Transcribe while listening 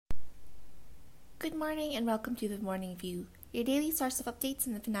Good morning and welcome to the Morning View, your daily source of updates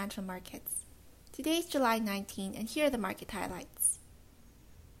in the financial markets. Today is July 19 and here are the market highlights.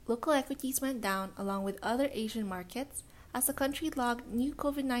 Local equities went down along with other Asian markets as the country logged new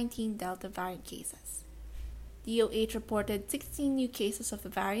COVID-19 Delta variant cases. DOH reported 16 new cases of the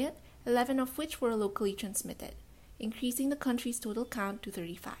variant, 11 of which were locally transmitted, increasing the country's total count to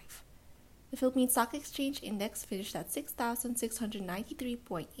 35. The Philippine Stock Exchange Index finished at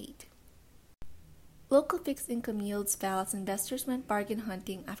 6,693.8. Local fixed income yields fell as investors went bargain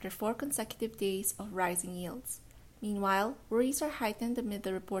hunting after 4 consecutive days of rising yields. Meanwhile, worries are heightened amid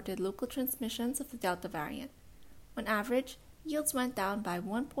the reported local transmissions of the Delta variant. On average, yields went down by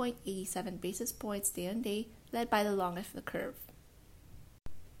 1.87 basis points day on day, led by the long end of the curve.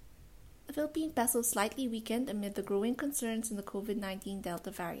 The Philippine peso slightly weakened amid the growing concerns in the COVID-19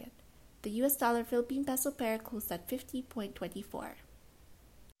 Delta variant. The US dollar-Philippine peso pair closed at 50.24.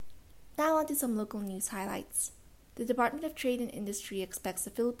 Now on to some local news highlights. The Department of Trade and Industry expects the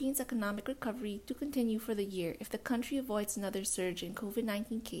Philippines' economic recovery to continue for the year if the country avoids another surge in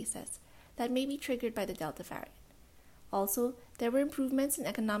COVID-19 cases that may be triggered by the Delta variant. Also, there were improvements in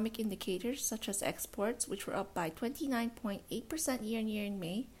economic indicators such as exports, which were up by 29.8% year-on-year in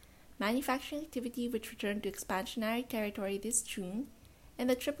May, manufacturing activity which returned to expansionary territory this June, and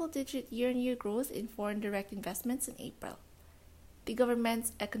the triple-digit year-on-year growth in foreign direct investments in April. The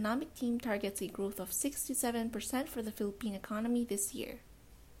government's economic team targets a growth of 6 to 7% for the Philippine economy this year.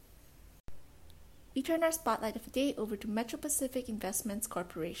 We turn our spotlight of the day over to Metro Pacific Investments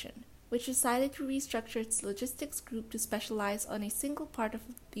Corporation, which decided to restructure its logistics group to specialize on a single part of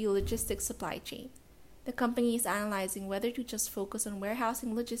the logistics supply chain. The company is analyzing whether to just focus on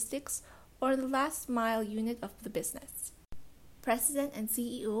warehousing logistics or the last mile unit of the business. President and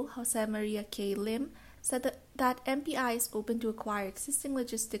CEO Jose Maria K. Lim said that MPI is open to acquire existing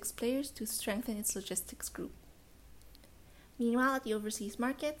logistics players to strengthen its logistics group. Meanwhile, at the overseas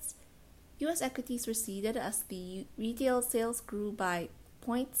markets, U.S. equities receded as the retail sales grew by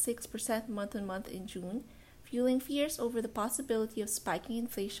 0.6% month-on-month in June, fueling fears over the possibility of spiking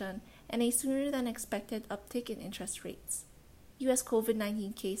inflation and a sooner-than-expected uptick in interest rates. U.S.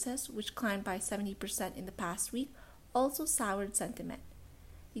 COVID-19 cases, which climbed by 70% in the past week, also soured sentiment.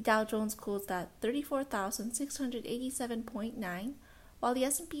 The Dow Jones closed at 34,687.9, while the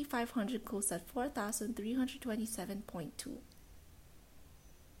S&P 500 closed at 4,327.2.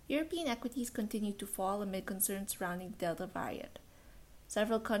 European equities continued to fall amid concerns surrounding the Delta variant.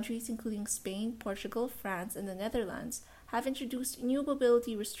 Several countries, including Spain, Portugal, France, and the Netherlands, have introduced new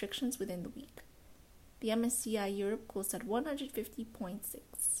mobility restrictions within the week. The MSCI Europe closed at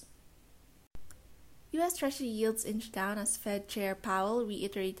 150.6. U.S. Treasury yields inched down as Fed Chair Powell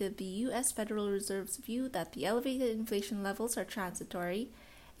reiterated the U.S. Federal Reserve's view that the elevated inflation levels are transitory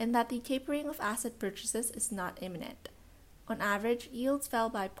and that the tapering of asset purchases is not imminent. On average, yields fell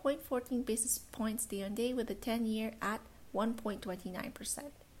by 0.14 basis points day on day with the 10-year at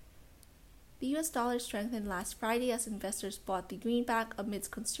 1.29%. The U.S. dollar strengthened last Friday as investors bought the greenback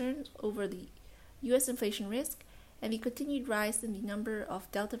amidst concerns over the U.S. inflation risk and the continued rise in the number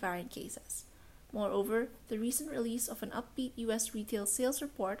of Delta variant cases. Moreover, the recent release of an upbeat U.S. retail sales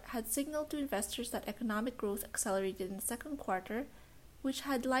report had signaled to investors that economic growth accelerated in the second quarter, which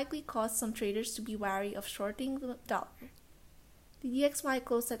had likely caused some traders to be wary of shorting the dollar. The DXY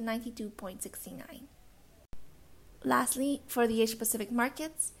closed at 92.69. Lastly, for the Asia-Pacific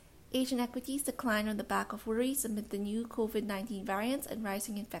markets, Asian equities declined on the back of worries amid the new COVID-19 variants and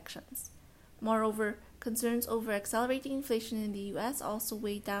rising infections. Moreover, concerns over accelerating inflation in the U.S. also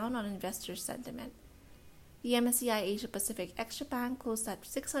weighed down on investors' sentiment. The MSCI Asia Pacific ex-Japan closed at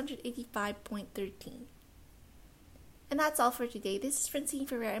 685.13. And that's all for today. This is Francine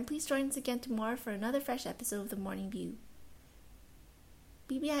Ferrer, and please join us again tomorrow for another fresh episode of The Morning View.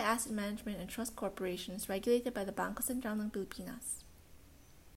 BPI Asset Management and Trust Corporation is regulated by the Bangko Sentral ng Pilipinas.